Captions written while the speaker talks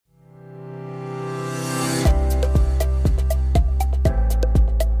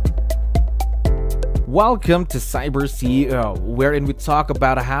Welcome to Cyber CEO, wherein we talk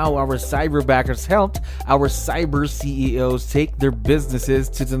about how our cyberbackers helped our cyber CEOs take their businesses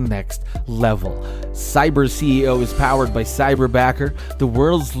to the next level. Cyber CEO is powered by Cyberbacker, the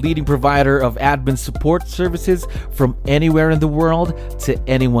world's leading provider of admin support services from anywhere in the world to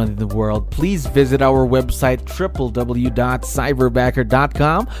anyone in the world. Please visit our website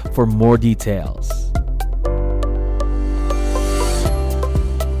www.cyberbacker.com for more details.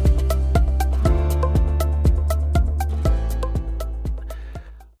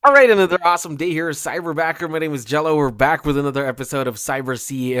 All right, another awesome day here, Cyberbacker. My name is Jello. We're back with another episode of Cyber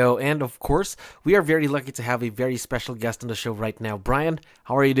CEO. And of course, we are very lucky to have a very special guest on the show right now. Brian,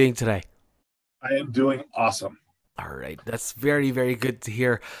 how are you doing today? I am doing awesome. All right, that's very, very good to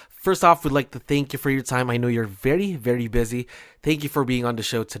hear. First off, we'd like to thank you for your time. I know you're very, very busy. Thank you for being on the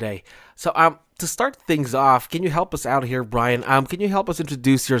show today. So, to start things off, can you help us out here, Brian? Can you help us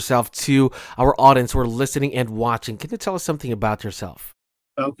introduce yourself to our audience who are listening and watching? Can you tell us something about yourself?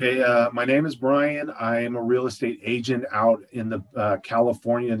 Okay, my name is Brian. I am a real estate agent out in the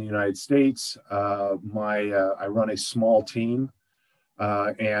California in the United States. I run a small team,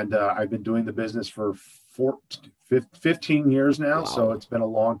 and I've been doing the business for 15 years now. Wow. So it's been a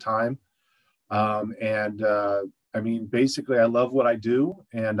long time. Basically, I love what I do,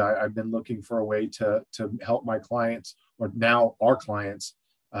 and I've been looking for a way to help my clients, or now our clients,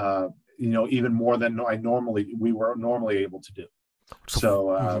 even more than we were normally able to do.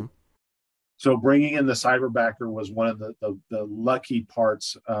 So bringing in the Cyberbacker was one of the lucky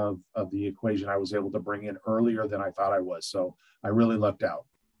parts of the equation. I was able to bring in earlier than I thought I was. So I really lucked out.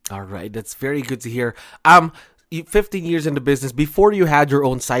 All right, that's very good to hear. 15 years in the business, before you had your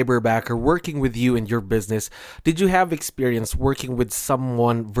own Cyberbacker working with you in your business, did you have experience working with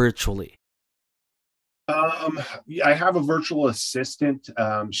someone virtually? I have a virtual assistant.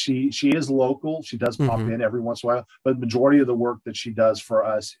 She is local. She does pop in every once in a while, but the majority of the work that she does for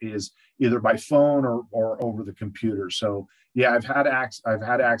us is either by phone or over the computer. So yeah, I've had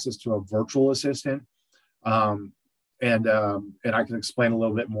access to a virtual assistant. And I can explain a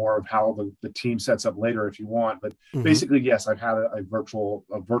little bit more of how the team sets up later if you want. But basically, yes, I've had a virtual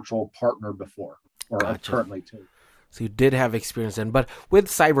partner before, or Gotcha. currently too. So you did have experience then. But with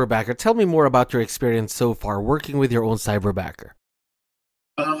Cyberbacker, tell me more about your experience so far working with your own Cyberbacker.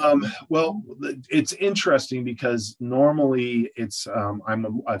 Well, it's interesting because normally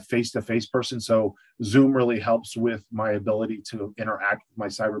I'm a face-to-face person, so Zoom really helps with my ability to interact with my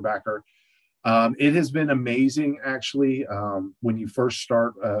Cyberbacker. It has been amazing, actually, when you first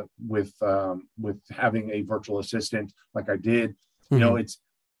start with having a virtual assistant like I did.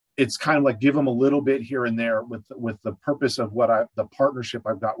 It's kind of like give them a little bit here and there with the purpose of the partnership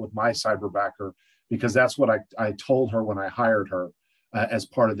I've got with my Cyberbacker, because that's what I told her when I hired her as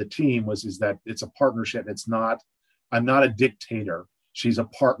part of the team is that it's a partnership. I'm not a dictator. She's a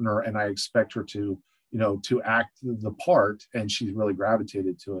partner, and I expect her to act the part, and she's really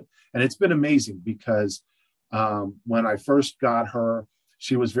gravitated to it. And it's been amazing because when I first got her,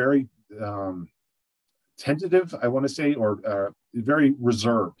 she was very tentative, I want to say, or very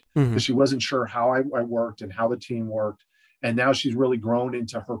reserved, because she wasn't sure how I worked and how the team worked. And now she's really grown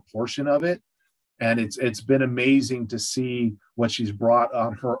into her portion of it. And it's been amazing to see what she's brought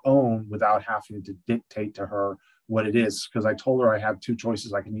on her own without having to dictate to her what it is. Because I told her I have two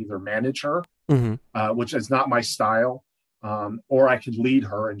choices. I can either manage her, which is not my style, or I could lead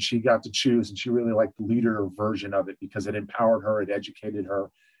her, and she got to choose. And she really liked the leader version of it because it empowered her, it educated her,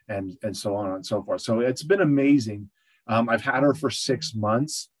 and so on and so forth. So it's been amazing. I've had her for 6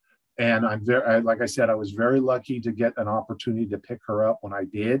 months, and like I said, I was very lucky to get an opportunity to pick her up when I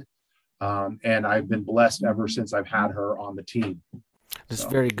did. And I've been blessed ever since I've had her on the team. That's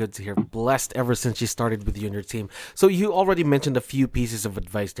very good to hear. Blessed ever since she started with you and your team. So you already mentioned a few pieces of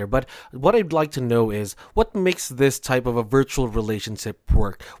advice there, but what I'd like to know is what makes this type of a virtual relationship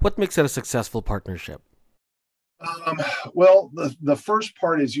work? What makes it a successful partnership? Well, the first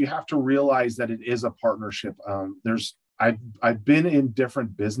part is you have to realize that it is a partnership. I've been in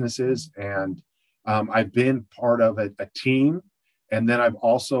different businesses, and I've been part of a team. And then I've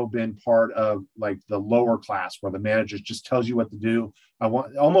also been part of like the lower class where the manager just tells you what to do. I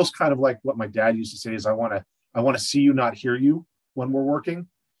want almost kind of like what my dad used to say is I want to see you, not hear you when we're working,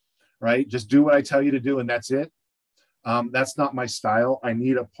 right? Just do what I tell you to do, and that's it. That's not my style. I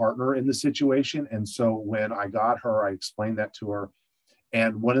need a partner in the situation. And so when I got her, I explained that to her.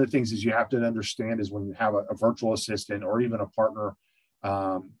 And one of the things is you have to understand is when you have a virtual assistant or even a partner,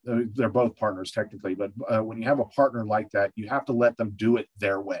 they're both partners technically, but when you have a partner like that, you have to let them do it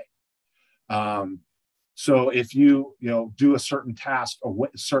their way. So if you do a certain task a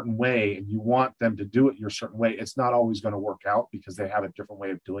certain way and you want them to do it your certain way, it's not always going to work out because they have a different way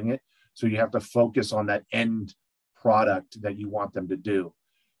of doing it. So you have to focus on that end product that you want them to do.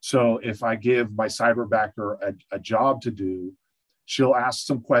 So if I give my cyberbacker a job to do, she'll ask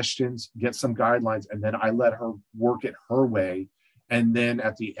some questions, get some guidelines, and then I let her work it her way. And then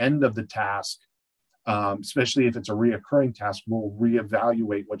at the end of the task, especially if it's a reoccurring task, we'll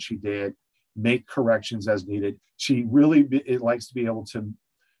reevaluate what she did, make corrections as needed. She really likes to be able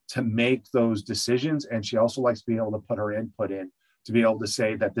to make those decisions, and she also likes to be able to put her input in to be able to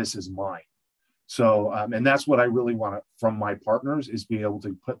say that this is mine. So, and that's what I really want from my partners, is be able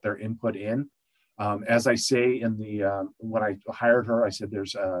to put their input in. As I say in the when I hired her, I said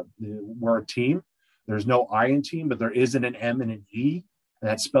we're a team. There's no I in team, but there isn't an M and an E, and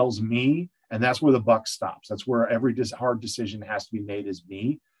that spells me. And that's where the buck stops. That's where every hard decision has to be made, is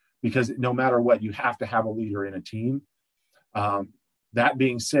me, because no matter what, you have to have a leader in a team. That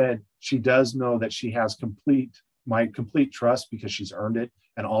being said, she does know that she has my complete trust, because she's earned it,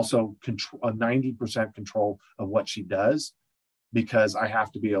 and also 90% control of what she does, because I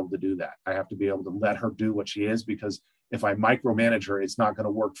have to be able to do that. I have to be able to let her do what she is, because if I micromanage her, it's not going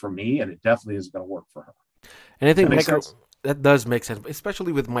to work for me, and it definitely isn't going to work for her. And I think that does make sense,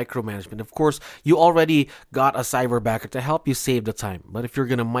 especially with micromanagement. Of course, you already got a cyberbacker to help you save the time. But if you're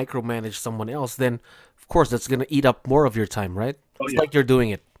going to micromanage someone else, then of course that's going to eat up more of your time, right? It's like you're doing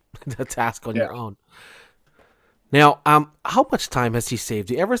it, the task on your own. Now, how much time has she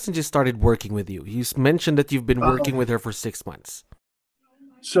saved you ever since she started working with you? You mentioned that you've been working with her for 6 months.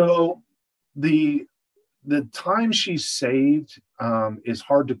 So the time she saved is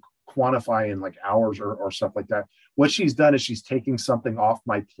hard to quantify in like hours or stuff like that. What she's done is she's taking something off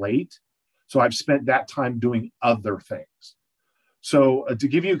my plate. So I've spent that time doing other things. So to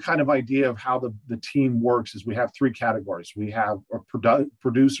give you kind of idea of how the team works, is we have 3 categories. We have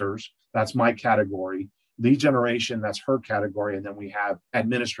producers, that's my category. Lead generation, that's her category. And then we have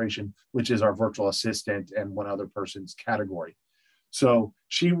administration, which is our virtual assistant and one other person's category. So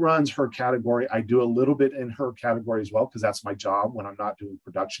she runs her category. I do a little bit in her category as well, because that's my job when I'm not doing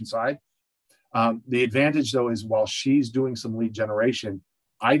production side. The advantage, though, is while she's doing some lead generation,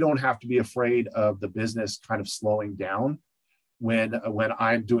 I don't have to be afraid of the business kind of slowing down when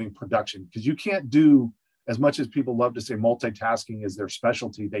I'm doing production, because you can't do, as much as people love to say multitasking is their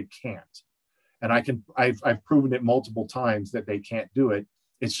specialty, they can't. And I've proven it multiple times that they can't do it.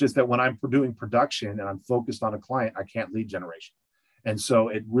 It's just that when I'm doing production and I'm focused on a client, I can't lead generation. And so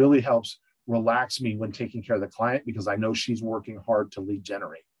it really helps relax me when taking care of the client, because I know she's working hard to lead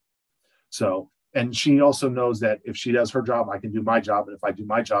generate. So, and she also knows that if she does her job, I can do my job. And if I do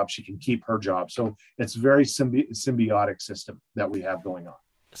my job, she can keep her job. So it's very symbiotic system that we have going on.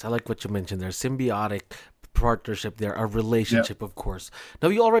 So I like what you mentioned there, symbiotic partnership there, a relationship, of course. Now,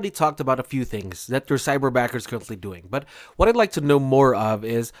 you already talked about a few things that your cyberbacker is currently doing, but what I'd like to know more of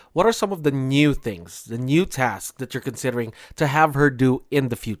is, what are some of the new things, the new tasks that you're considering to have her do in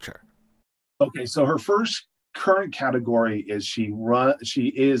the future? Okay, so her first current category is she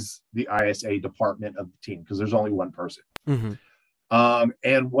is the ISA department of the team, because there's only one person. Mm-hmm.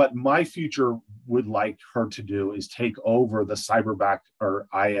 And what my future would like her to do is take over the cyberback or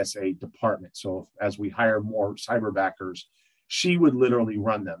ISA department. So as we hire more cyberbackers, she would literally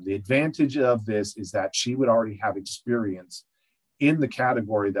run them. The advantage of this is that she would already have experience in the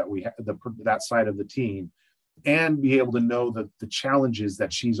category that we have, that side of the team, and be able to know the challenges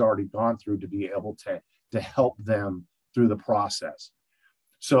that she's already gone through to be able to help them through the process.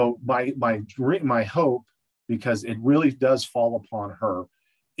 So my hope, because it really does fall upon her,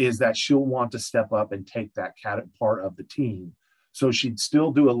 is that she'll want to step up and take that part of the team. So she'd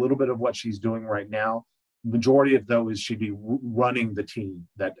still do a little bit of what she's doing right now. Majority of those, she'd be running the team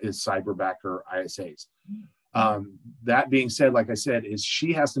that is cyberbacker ISAs. That being said, like I said, is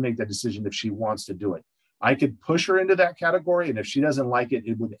she has to make that decision if she wants to do it. I could push her into that category, and if she doesn't like it,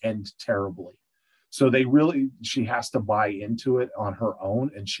 it would end terribly. So she has to buy into it on her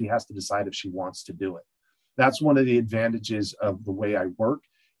own, and she has to decide if she wants to do it. That's one of the advantages of the way I work,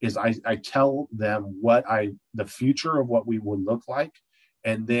 is I tell them the future of what we would look like,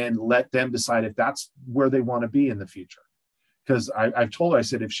 and then let them decide if that's where they want to be in the future. Because I've told her, I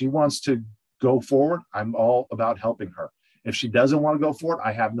said, if she wants to go forward, I'm all about helping her. If she doesn't want to go forward,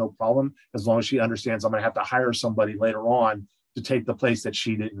 I have no problem, as long as she understands I'm going to have to hire somebody later on to take the place that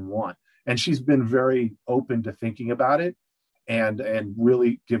she didn't want. And she's been very open to thinking about it and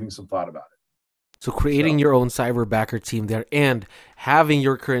really giving some thought about it. So creating So your own cyberbacker team there and having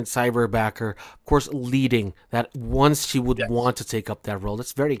your current cyberbacker, of course, leading that once she would yes. want to take up that role.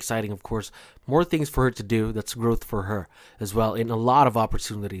 That's very exciting, of course. More things for her to do. That's growth for her as well, and a lot of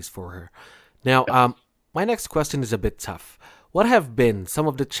opportunities for her. Now, Yep. my next question is a bit tough. What have been some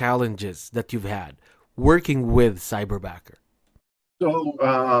of the challenges that you've had working with cyberbacker? So,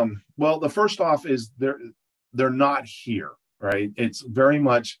 well, the first off is they're not here, right? It's very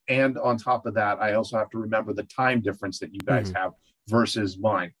much, and on top of that, I also have to remember the time difference that you guys Mm-hmm. have versus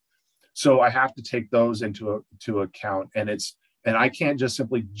mine. So I have to take those to account, and I can't just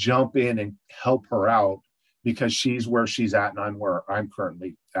simply jump in and help her out because she's where she's at and I'm where I'm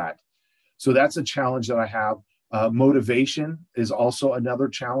currently at. So that's a challenge that I have. Motivation is also another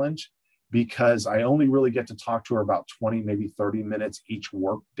challenge because I only really get to talk to her about 20, maybe 30 minutes each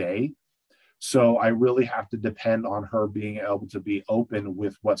work day. So I really have to depend on her being able to be open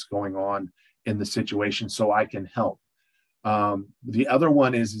with what's going on in the situation so I can help. The other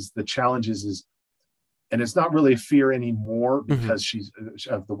one is the challenges is, and it's not really a fear anymore Mm-hmm. because she's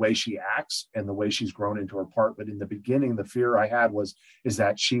of the way she acts and the way she's grown into her part. But in the beginning, the fear I had is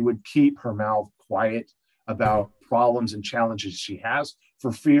that she would keep her mouth quiet Mm-hmm. about problems and challenges she has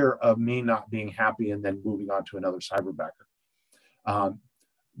for fear of me not being happy and then moving on to another cyberbacker. Um,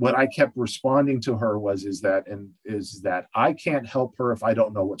 what I kept responding to her is that I can't help her if I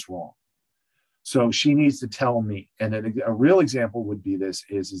don't know what's wrong. So she needs to tell me. And a real example would be this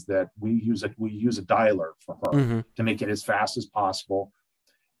is that we use a dialer for her Mm-hmm. to make it as fast as possible.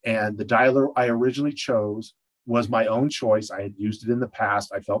 And the dialer I originally chose was my own choice. I had used it in the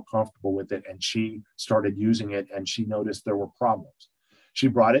past. I felt comfortable with it. And she started using it and she noticed there were problems. She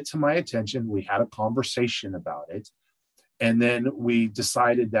brought it to my attention. We had a conversation about it. And then we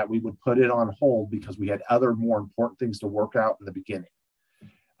decided that we would put it on hold because we had other more important things to work out in the beginning.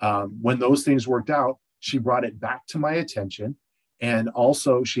 When those things worked out, she brought it back to my attention. And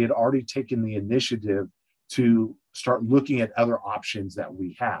also, she had already taken the initiative to start looking at other options that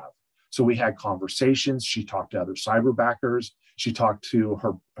we have. So we had conversations. She talked to other cyberbackers. She talked to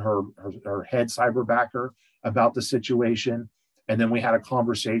her head cyberbacker about the situation. And then we had a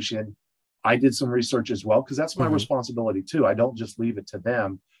conversation. I did some research as well because that's my Mm-hmm. responsibility too. I don't just leave it to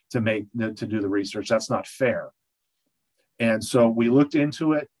them to do the research. That's not fair. And so we looked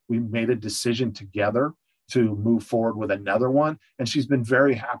into it. We made a decision together to move forward with another one. And she's been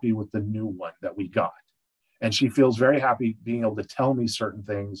very happy with the new one that we got. And she feels very happy being able to tell me certain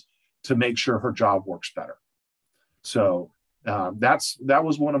things to make sure her job works better. So that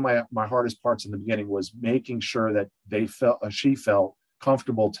was one of my hardest parts in the beginning was making sure that she felt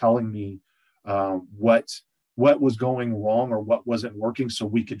comfortable telling me what was going wrong or what wasn't working so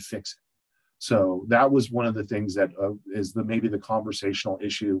we could fix it. So that was one of the things that is maybe the conversational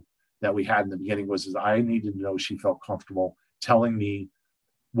issue that we had in the beginning is I needed to know she felt comfortable telling me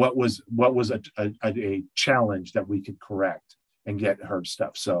what was a challenge that we could correct and get her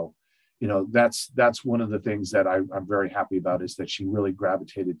stuff. So, that's one of the things that I'm very happy about is that she really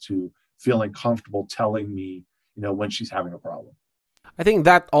gravitated to feeling comfortable telling me, when she's having a problem. I think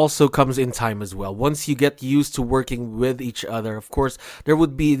that also comes in time as well. Once you get used to working with each other, of course, there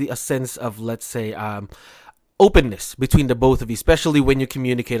would be a sense of, let's say, openness between the both of you, especially when you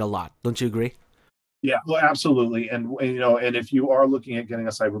communicate a lot. Don't you agree? Yeah, well, absolutely. And if you are looking at getting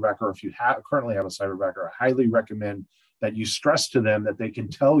a cyberbacker, or if you currently have a cyberbacker, I highly recommend that you stress to them that they can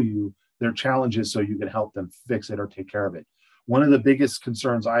tell you their challenges so you can help them fix it or take care of it. One of the biggest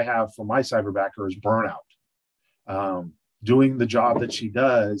concerns I have for my cyberbacker is burnout. Um, Doing the job that she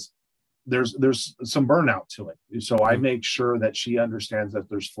does, there's some burnout to it. So I Mm-hmm. make sure that she understands that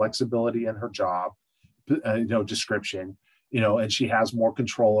there's flexibility in her job, description, and she has more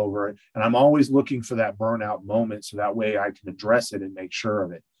control over it. And I'm always looking for that burnout moment so that way I can address it and make sure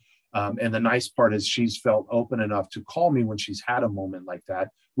of it. And the nice part is she's felt open enough to call me when she's had a moment like that.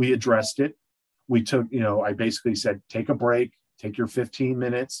 We addressed it. We took, I basically said, take a break, take your 15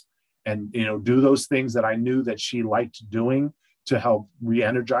 minutes and, do those things that I knew that she liked doing to help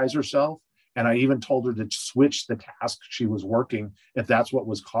re-energize herself. And I even told her to switch the task she was working if that's what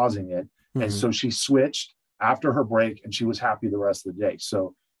was causing it. And Mm-hmm. so she switched after her break and she was happy the rest of the day.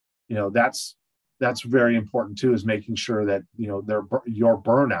 So, that's very important too, is making sure that, your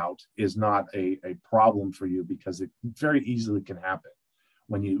burnout is not a problem for you because it very easily can happen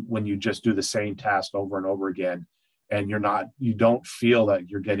when you just do the same task over and over again and you don't feel that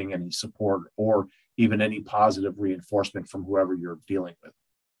you're getting any support or even any positive reinforcement from whoever you're dealing with.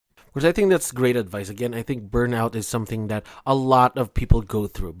 Which I think that's great advice. Again, I think burnout is something that a lot of people go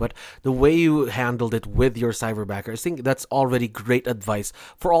through. But the way you handled it with your cyberbacker, I think that's already great advice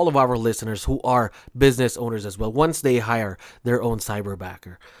for all of our listeners who are business owners as well, once they hire their own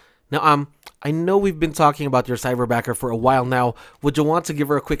cyberbacker. Now, I know we've been talking about your cyberbacker for a while now. Would you want to give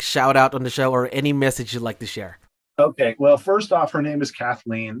her a quick shout out on the show or any message you'd like to share? Okay. Well, first off, her name is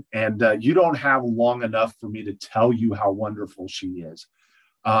Kathleen, and you don't have long enough for me to tell you how wonderful she is.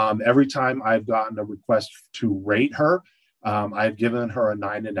 Every time I've gotten a request to rate her, I've given her a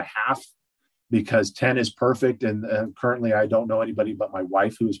 9.5 because 10 is perfect. And currently I don't know anybody but my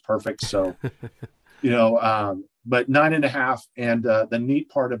wife who is perfect. So, but 9.5. And the neat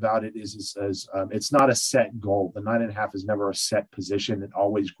part about it is it's not a set goal. The 9.5 is never a set position. It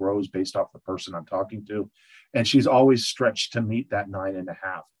always grows based off the person I'm talking to. And she's always stretched to meet that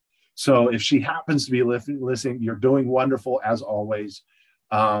 9.5. So if she happens to be listening, you're doing wonderful as always.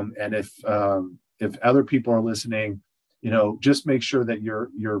 And if other people are listening, just make sure that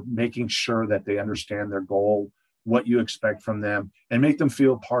you're making sure that they understand their goal, what you expect from them, and make them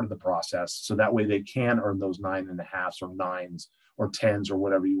feel part of the process. So that way they can earn those 9.5s or 9s or 10s or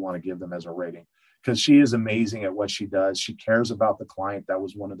whatever you want to give them as a rating. Because she is amazing at what she does. She cares about the client. That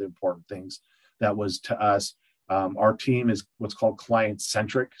was one of the important things that was to us. Our team is what's called client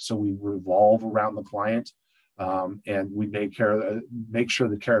centric. So we revolve around the client. And we make sure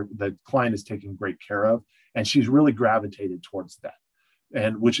the client is taken great care of, and she's really gravitated towards that,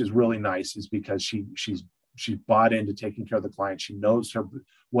 and which is really nice, is because she's bought into taking care of the client. She knows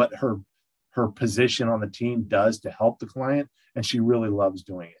what her position on the team does to help the client, and she really loves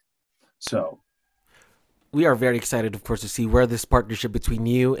doing it. So we are very excited, of course, to see where this partnership between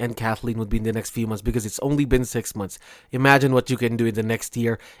you and Kathleen would be in the next few months, because it's only been 6 months. Imagine what you can do in the next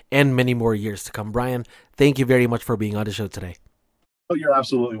year and many more years to come. Brian, thank you very much for being on the show today. Oh, you're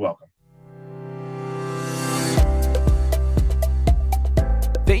absolutely welcome.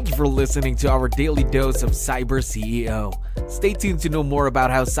 Thank you for listening to our daily dose of Cyber CEO. Stay tuned to know more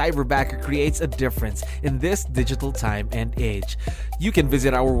about how Cyberbacker creates a difference in this digital time and age. You can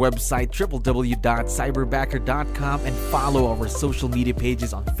visit our website www.cyberbacker.com and follow our social media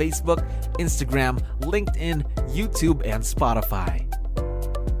pages on Facebook, Instagram, LinkedIn, YouTube, and Spotify.